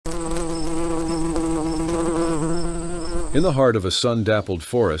In the heart of a sun-dappled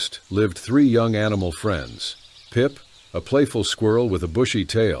forest lived three young animal friends. Pip, a playful squirrel with a bushy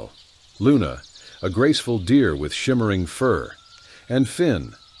tail. Luna, a graceful deer with shimmering fur. And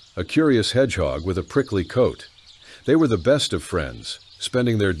Finn, a curious hedgehog with a prickly coat. They were the best of friends,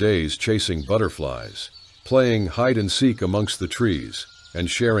 spending their days chasing butterflies, playing hide-and-seek amongst the trees, and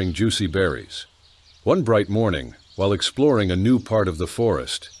sharing juicy berries. One bright morning, while exploring a new part of the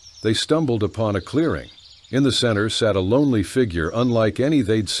forest, they stumbled upon a clearing. In the center sat a lonely figure unlike any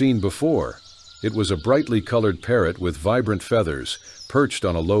they'd seen before. It was a brightly colored parrot with vibrant feathers, perched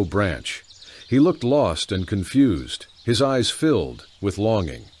on a low branch. He looked lost and confused, his eyes filled with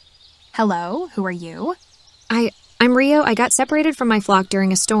longing. Hello, who are you? I'm Rio. I got separated from my flock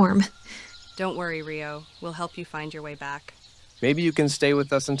during a storm. Don't worry, Rio. We'll help you find your way back. Maybe you can stay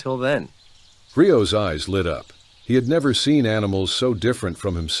with us until then. Rio's eyes lit up. He had never seen animals so different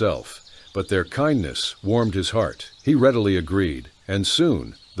from himself, but their kindness warmed his heart. He readily agreed, and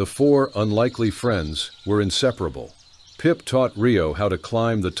soon the four unlikely friends were inseparable. Pip taught Rio how to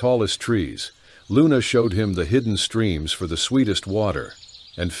climb the tallest trees. Luna showed him the hidden streams for the sweetest water.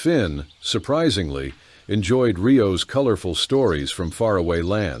 And Finn, surprisingly, enjoyed Rio's colorful stories from faraway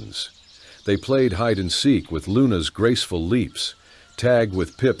lands. They played hide-and-seek with Luna's graceful leaps, tag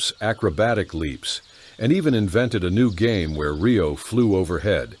with Pip's acrobatic leaps, and even invented a new game where Rio flew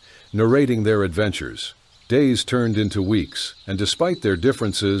overhead, narrating their adventures. Days turned into weeks, and despite their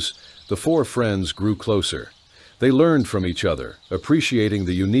differences, the four friends grew closer. They learned from each other, appreciating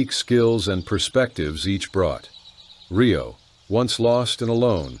the unique skills and perspectives each brought. Rio, once lost and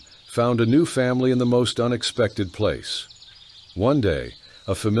alone, found a new family in the most unexpected place. One day,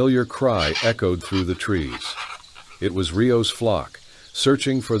 a familiar cry echoed through the trees. It was Rio's flock,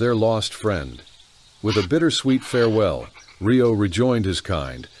 searching for their lost friend. With a bittersweet farewell, Rio rejoined his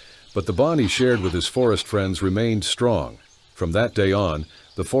kind, but the bond he shared with his forest friends remained strong. From that day on,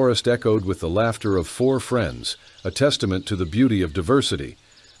 the forest echoed with the laughter of four friends, a testament to the beauty of diversity.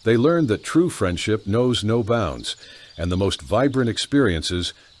 They learned that true friendship knows no bounds, and the most vibrant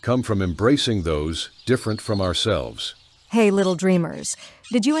experiences come from embracing those different from ourselves. Hey, little dreamers,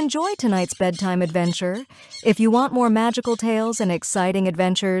 did you enjoy tonight's bedtime adventure? If you want more magical tales and exciting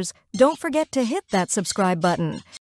adventures, don't forget to hit that subscribe button.